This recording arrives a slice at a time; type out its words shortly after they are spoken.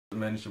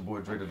man? It's your boy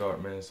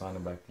Drethedark, man,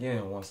 signing back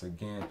in once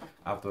again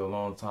after a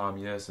long time.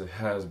 Yes, it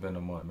has been a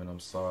month, man.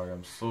 I'm sorry.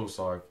 I'm so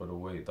sorry for the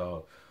wait,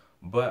 dog.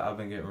 But I've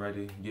been getting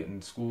ready,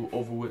 getting school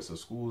over with, so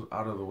school's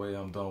out of the way.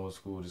 I'm done with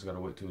school. Just gotta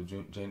wait till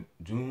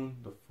June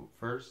the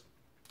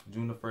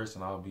 1st,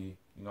 and I'll be,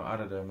 out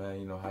of there,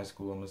 man. High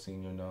school. I'm a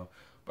senior now,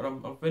 but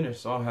I'm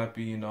finished, so I'm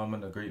happy. I'm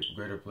in a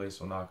greater place,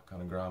 so now I can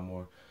kind of grind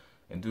more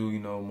and do,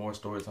 more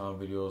story time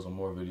videos or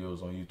more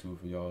videos on YouTube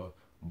for y'all.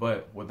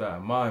 But with that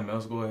in mind, man,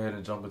 let's go ahead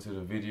and jump into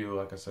the video.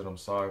 Like I said, I'm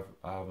sorry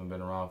I haven't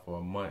been around for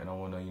a month, and I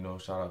want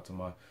to, shout out to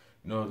my,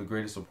 the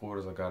greatest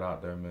supporters I got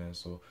out there, man.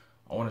 So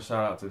I want to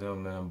shout out to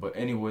them, man. But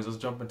anyways, let's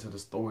jump into the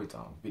story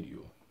time video.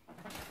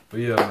 But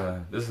yeah,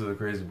 man, this is a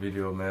crazy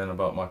video, man,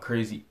 about my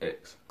crazy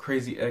ex.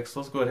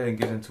 Let's go ahead and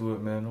get into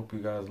it, man. Hope you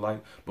guys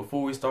like.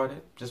 Before we start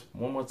it, just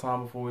one more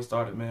time before we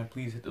start it, man,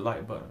 please hit the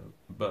like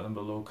button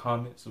below,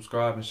 comment,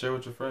 subscribe, and share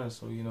with your friends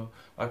so,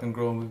 I can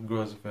grow and we can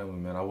grow as a family,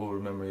 man. I will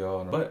remember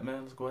y'all. But,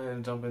 man, let's go ahead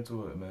and jump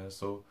into it, man.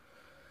 So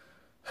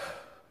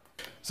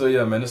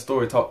yeah, man, this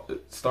story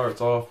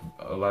starts off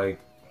like,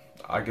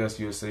 I guess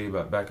you would say,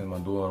 back in my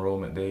dual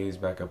enrollment days,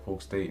 back at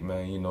Polk State,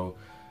 man,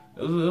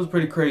 It was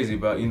pretty crazy,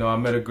 but I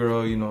met a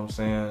girl, what I'm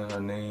saying,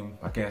 her name,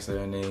 I can't say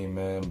her name,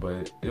 man,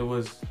 but it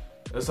was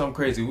something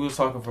crazy. We was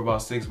talking for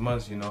about 6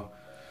 months, and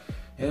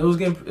it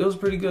was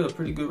pretty good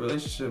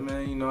relationship,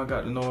 man. I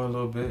got to know her a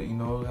little bit,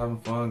 having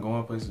fun,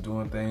 going places,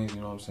 doing things,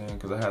 what I'm saying,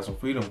 because I had some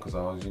freedom, because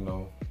I was,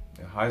 in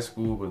high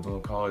school, but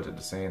doing college at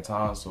the same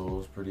time, so it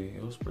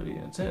was pretty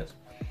intense.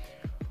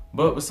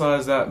 But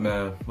besides that,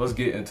 man, let's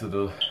get into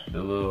the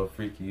little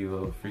freaky,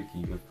 you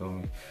feel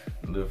me,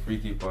 the little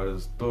freaky part of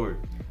the story.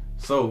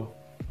 So,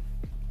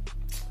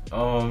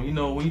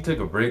 when you take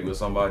a break with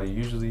somebody,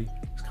 usually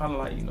it's kind of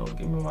like,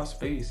 give me my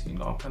space.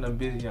 I'm kind of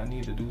busy. I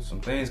need to do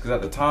some things. Because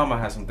at the time, I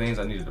had some things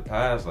I needed to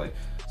pass, like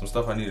some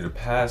stuff I needed to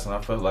pass. And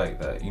I felt like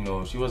that,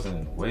 she wasn't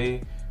in the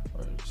way.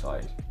 Or just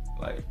like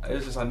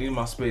it's just I need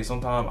my space.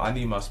 Sometimes I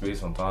need my space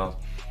sometimes.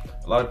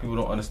 A lot of people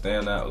don't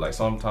understand that. Like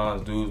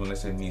sometimes dudes, when they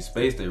say need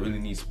space, they really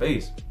need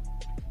space.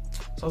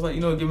 So I was like,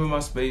 give me my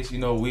space.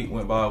 Week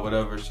went by,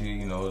 whatever.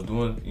 She,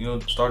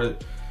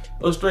 started...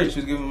 It was straight. She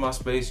was giving me my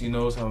space,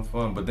 was having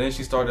fun. But then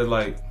she started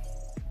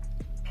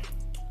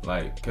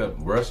kept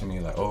rushing me,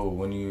 like, oh,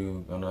 when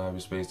you gonna have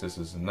your space, this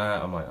and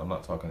that. I'm like, I'm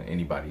not talking to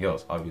anybody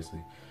else, obviously.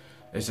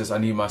 It's just I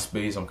need my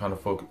space. I'm kind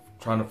of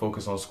trying to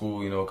focus on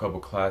school, a couple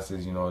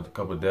classes, a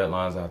couple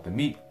deadlines I have to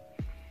meet.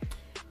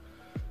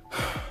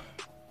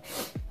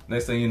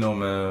 Next thing you know,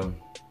 man,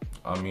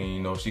 I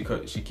mean, she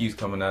keeps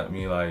coming at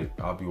me, like,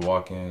 I'll be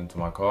walking to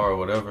my car or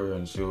whatever,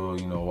 and she'll,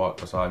 walk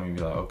beside me and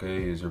be like,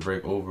 okay, is your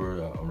break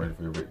over? I'm ready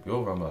for your break to be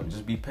over. I'm like,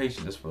 just be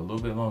patient, just for a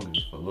little bit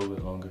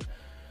longer,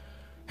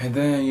 And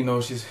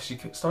then, she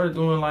started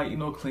doing, like,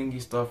 clingy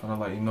stuff, and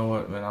I'm like, you know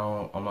what, man,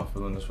 I'm not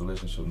feeling this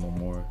relationship no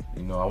more.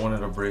 I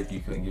wanted a break,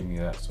 you couldn't give me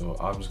that, so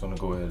I'm just gonna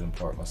go ahead and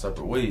part my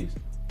separate ways.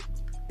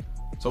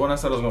 So when I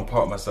said I was gonna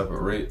part my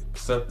separate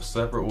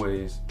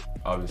ways,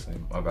 obviously,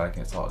 my bad, I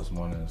can't talk this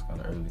morning, it's kind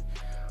of early.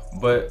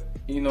 But,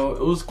 it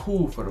was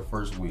cool for the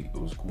first week. It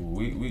was cool.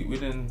 We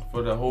didn't,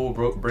 for the whole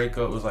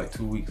breakup, it was like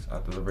 2 weeks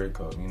after the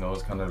breakup. It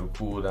was kind of the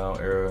cool down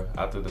era.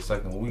 After the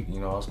second week, I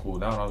was cool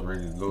down. I was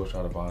ready to go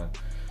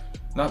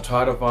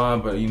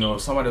but,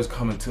 if somebody was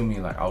coming to me,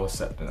 like, I was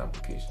accepting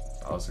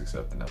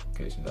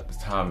applications. At the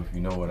time, if you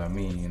know what I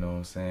mean, you know what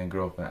I'm saying?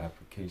 Girlfriend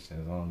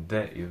applications on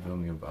deck, you feel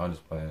me? But I'm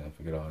just playing, I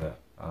forget all that.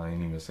 I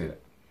ain't even say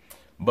that.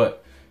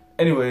 But,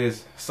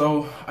 anyways,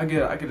 so I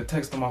get a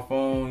text on my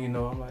phone,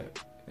 I'm like,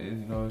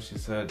 she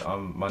said,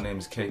 my name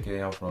is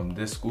KK, I'm from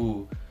this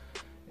school,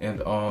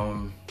 and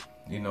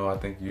I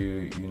think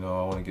I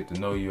want to get to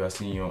know you. I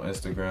seen you on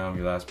Instagram,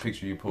 your last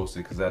picture you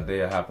posted, because that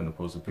day I happened to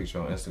post a picture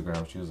on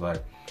Instagram. She was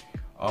like,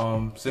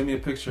 send me a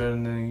picture,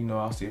 and then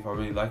I'll see if I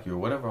really like you or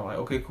whatever. I'm like,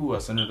 okay, cool. I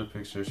sent her the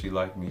picture. She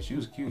liked me. She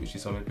was cute. She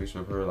sent me a picture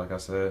of her, like I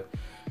said.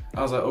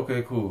 I was like,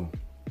 okay, cool.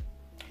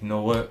 You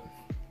know what?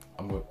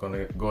 I'm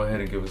gonna go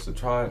ahead and give this a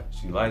try.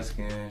 She light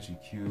skinned, she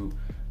cute.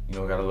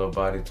 Got a little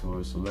body to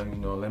her, so let me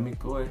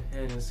go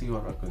ahead and see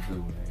what I could do,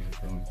 man, you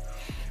feel me?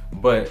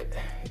 But,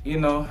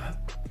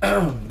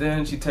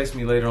 then she texted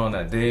me later on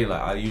that day,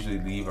 like, I usually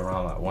leave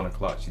around, like, 1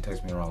 o'clock, she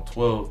texted me around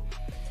 12.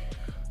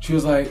 She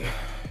was like,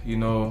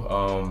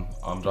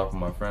 I'm dropping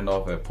my friend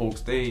off at Polk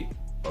State,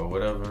 or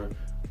whatever,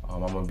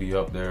 I'm gonna be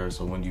up there,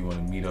 so when do you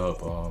want to meet up,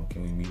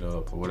 can we meet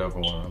up, or whatever,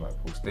 when I'm at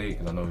Polk State,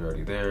 because I know you're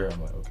already there.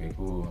 I'm like, okay,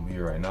 cool, I'm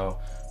here right now,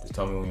 just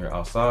tell me when you're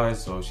outside.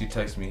 So she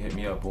texted me, hit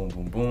me up, boom,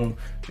 boom, boom.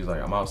 She's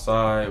like, I'm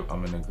outside,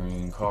 I'm in a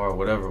green car,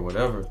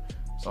 whatever.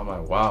 So I'm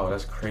like, wow,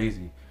 that's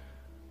crazy.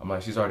 I'm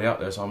like, she's already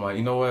out there. So I'm like,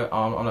 you know what,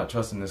 I'm not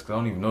trusting this, because I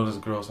don't even know this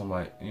girl. So I'm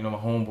like, my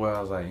homeboy,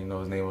 I was like,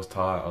 his name was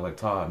Todd. I was like,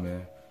 Todd,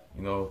 man,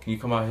 can you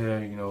come out here,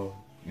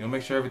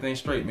 make sure everything's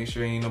straight, make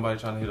sure ain't nobody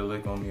trying to hit a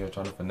lick on me or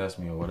trying to finesse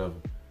me or whatever.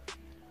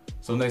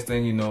 So next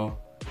thing you know,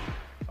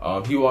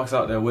 he walks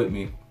out there with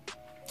me,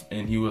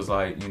 and he was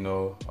like,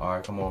 all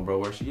right, come on, bro,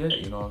 where's she at?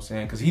 You know what I'm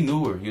saying? Because he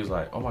knew her. He was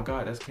like, oh my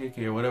God, that's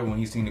KK or whatever. When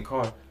he seen the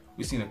car,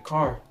 we seen a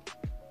car.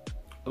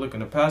 I look in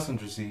the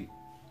passenger seat,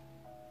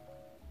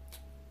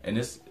 and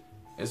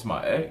it's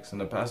my ex in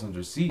the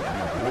passenger seat. I'm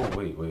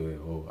like, whoa,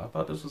 whoa. I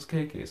thought this was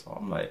KK. So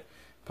I'm like,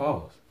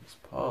 pause,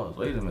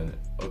 wait a minute.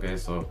 Okay,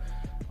 so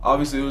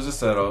obviously it was a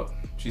setup.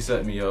 She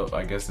set me up,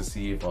 I guess, to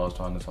see if I was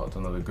trying to talk to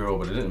another girl,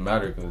 but it didn't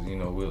matter because, you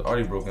know, we were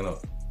already broken up.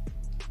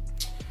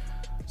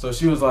 So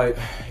she was like,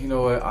 you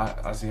know what,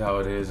 I see how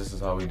it is. This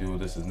is how we do,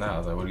 this is now. I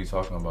was like, what are you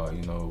talking about?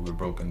 You know, we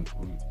broken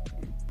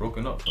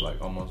up for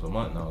like almost a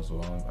month now. So,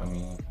 I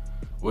mean,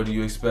 what do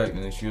you expect?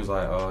 And then she was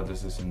like, oh,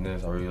 this, and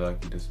this. I really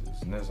like you, this,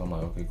 and this. I'm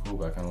like, okay, cool,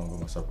 but I kind of want to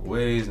go my separate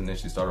ways. And then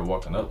she started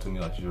walking up to me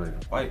like she's ready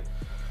to fight.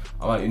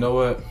 I'm like, you know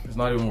what? It's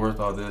not even worth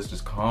all this.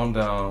 Just calm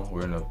down.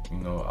 We're in a, you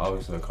know,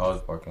 obviously a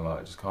college parking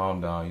lot. Just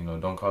calm down. You know,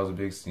 don't cause a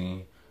big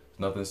scene. It's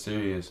nothing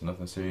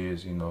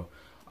serious. You know,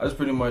 I just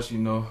pretty much, you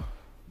know,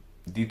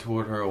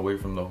 detoured her away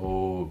from the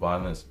whole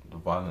violence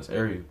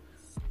area.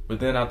 But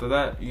then after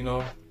that, you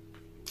know,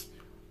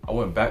 I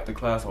went back to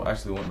class. I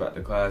actually went back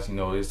to class. You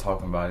know, they was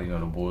talking about it. You know,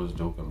 the boys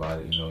joking about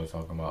it. You know, they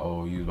talking about,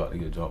 oh, you was about to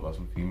get jumped by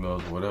some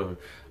females or whatever.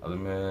 I was like,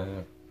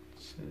 man,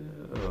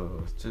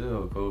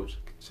 chill, coach,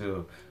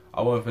 chill.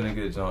 I wasn't finna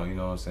get jumped, you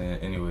know what I'm saying,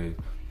 anyway.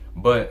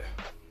 But,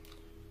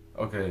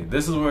 okay,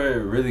 this is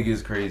where it really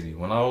gets crazy.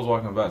 When I was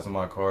walking back to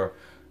my car,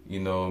 you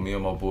know, me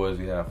and my boys,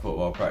 we had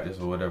football practice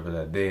or whatever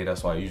that day.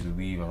 That's why I usually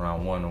leave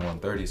around 1 or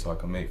 1:30 so I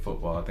can make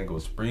football. I think it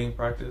was spring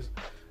practice.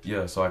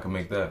 Yeah, so I can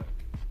make that.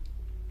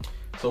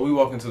 So we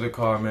walk into the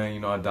car, man,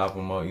 you know, I dap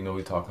them up. You know,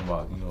 we talking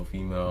about, you know,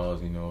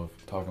 females, you know,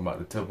 talking about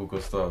the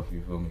typical stuff,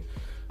 you feel me?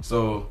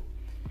 So,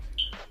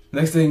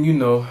 next thing you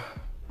know,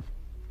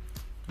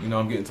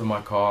 I'm getting to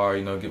my car,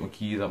 you know, get my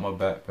keys out my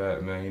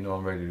backpack, man. You know,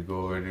 I'm ready to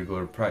go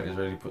to practice,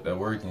 ready to put that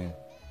work in.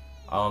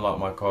 I unlock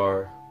my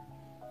car.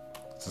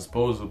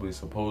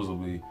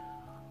 Supposedly,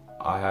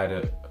 I had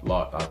it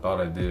locked. I thought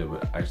I did,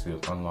 but actually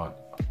it was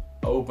unlocked.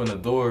 I open the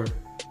door.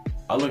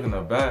 I look in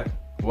the back.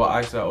 Well,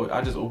 actually,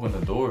 I just opened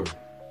the door.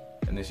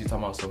 And then she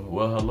talking about something,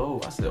 well,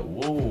 hello. I said,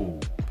 whoa,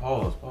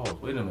 pause,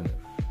 wait a minute.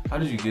 How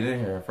did you get in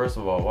here? First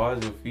of all, why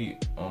is your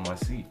feet on my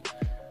seat?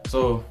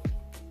 So,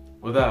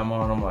 with that in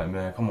mind, I'm like,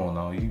 man, come on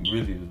now. You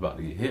really was about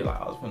to get hit.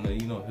 Like, I was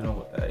finna, you know, hit him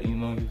with that, you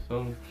know, you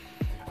feel me?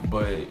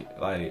 But,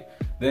 like,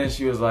 then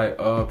she was like,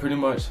 pretty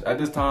much, at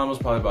this time, it was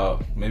probably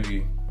about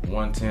maybe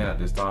 1:10 at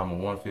this time,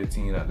 or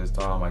 1:15 at this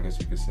time, I guess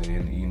you could say,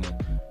 in the evening.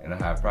 And I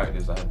had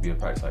practice. I had to be at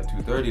practice like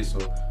 2:30.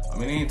 So, I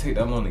mean, it didn't take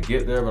that long to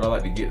get there, but I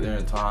like to get there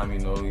in time, you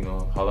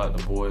know, holler at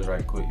the boys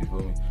right quick, you feel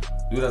me?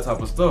 Do that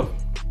type of stuff.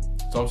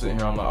 So I'm sitting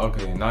here, I'm like,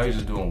 okay, now you're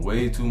just doing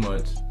way too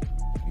much.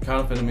 You kind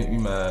of finna make me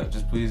mad.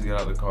 Just please get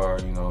out of the car,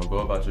 you know, go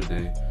about your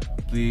day.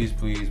 Please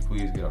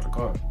get out the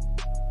car.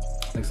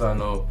 Next thing I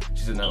know,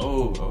 she's sitting there,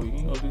 oh, you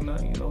ain't gonna do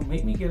nothing, you know,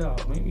 make me get out.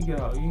 You ain't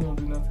gonna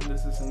do nothing,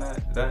 this and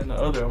that and the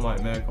other. I'm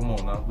like, man, come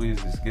on now, please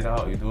just get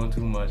out. You're doing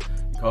too much.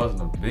 You're causing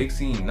a big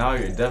scene. Now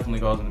you're definitely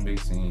causing a big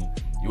scene.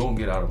 You won't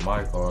get out of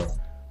my car.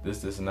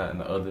 This and that and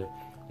the other.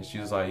 And she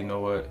was like, you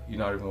know what? You're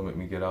not even gonna make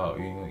me get out.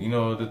 You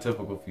know, the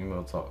typical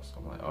female talk. So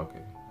I'm like,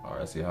 okay. All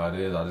right, see how it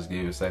is. I just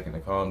gave it a second to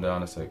calm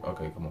down and say,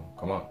 okay,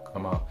 come out.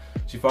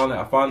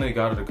 I finally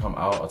got her to come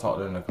out. I talked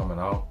her into coming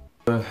out.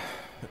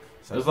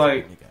 It was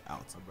like,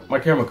 my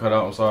camera cut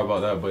out, I'm sorry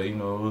about that, but you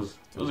know,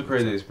 it was a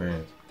crazy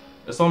experience.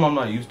 It's something I'm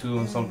not used to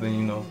and something,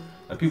 you know,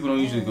 that people don't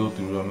usually go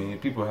through. I mean,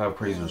 people have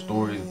crazier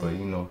stories, but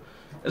you know,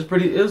 it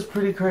was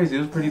pretty crazy. It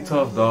was pretty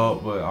tough,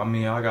 dog, but I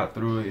mean, I got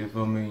through it, you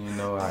feel me? You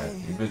know, I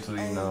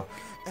eventually, you know,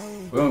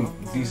 we're on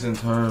decent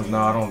terms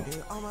now. I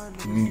don't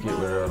communicate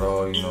with her at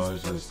all, you know,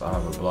 it's just I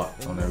have a block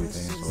on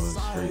everything, so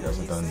it's straight, that's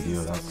a done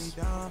deal. That's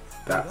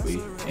that way,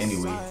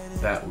 anyway,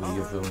 that way,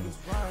 you feel me?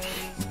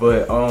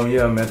 But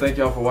yeah, man, thank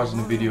y'all for watching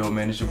the video,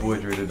 man. It's your boy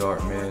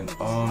Drethedark, man.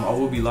 I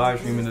will be live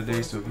streaming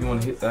today, so if you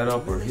want to hit that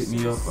up or hit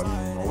me up, I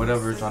mean, or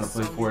whatever, trying to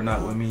play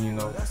Fortnite with me, you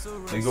know,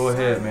 then go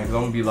ahead, man, because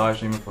I'm gonna be live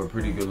streaming for a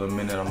pretty good little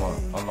minute. I'm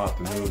gonna unlock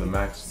the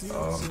Max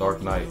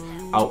Dark Knight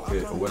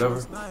outfit or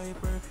whatever.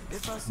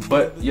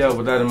 But yeah,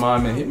 with that in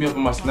mind, man, hit me up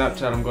on my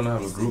Snapchat. I'm gonna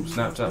have a group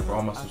Snapchat for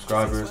all my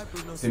subscribers.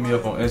 Hit me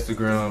up on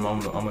Instagram. I'm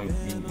gonna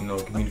be, you know,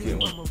 communicating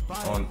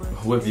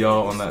with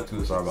y'all on that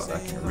too. Sorry about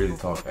that. I can't really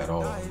talk at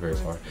all. I'm very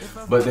sorry.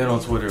 But then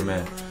on Twitter,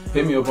 man,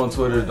 hit me up on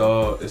Twitter,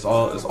 dog. It's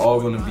all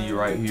gonna be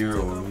right here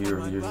or here,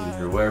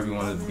 wherever you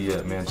want it to be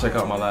at, man. Check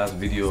out my last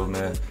video,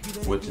 man,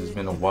 which has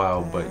been a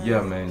while. But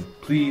yeah, man,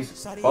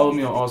 please follow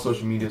me on all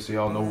social media so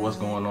y'all know what's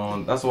going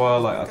on. That's why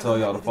I tell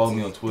y'all to follow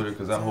me on Twitter,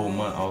 because that whole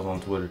month I was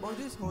on Twitter.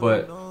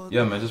 But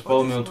yeah, man, just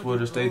follow me on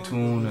Twitter. Stay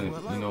tuned, and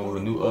you know,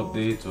 with new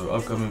updates or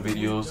upcoming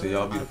videos, so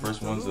y'all be the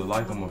first ones to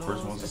like them or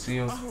first ones to see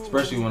them,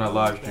 especially when I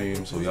live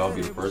stream. So y'all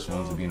be the first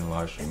ones to be in the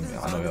live stream. Man,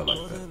 I know y'all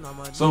like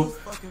that. So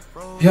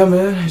yeah,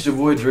 man, it's your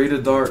boy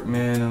Drethedark,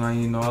 man,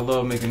 and I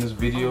love making this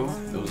video.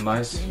 It was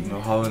nice, you know,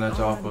 hollering at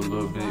y'all for a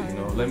little bit. You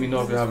know, let me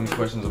know if you have any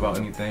questions about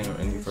anything, or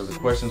any further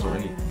questions, or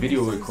any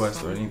video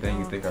requests, or anything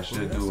you think I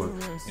should do, or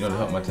you know, to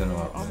help my channel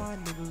out,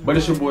 man. But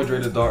it's your boy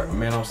Drethedark,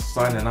 man. I'm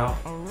signing out,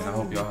 and I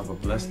hope y'all have a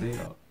blessed day.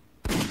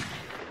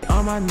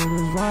 All my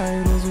niggas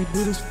riders, we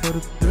do this for the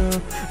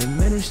thrill. And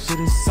man, this shit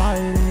is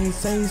silent. They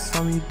say he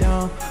saw me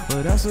down,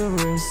 but that's a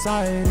real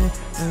sign.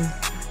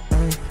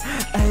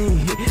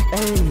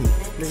 Ayy,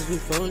 niggas be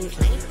phony,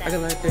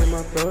 acting like they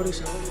my brodies.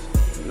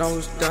 No,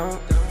 it's down,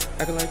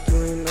 acting like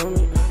you ain't know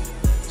me.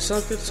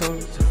 Something told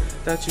me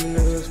that you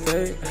niggas was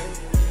fake.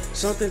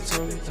 Something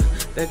told me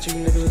that you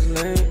niggas was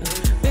lame.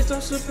 Bitch,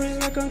 I'm supreme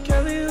like I'm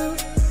Kelly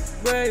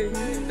Ray.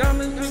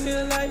 Diamonds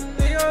looking like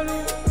they all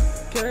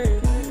okay.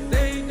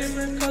 They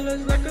different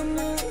colors like a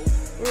moon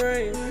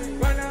rain.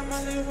 Right now I'm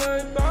only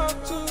worried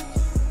about 2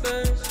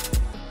 things.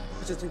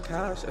 Bitches in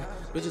cash,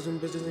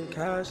 bitches in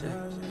cash.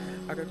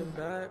 I got the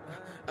bag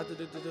after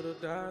the digital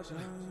dash.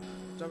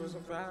 Driving so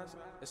fast,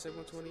 they say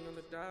 120 on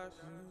the dash.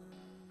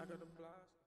 I got the block.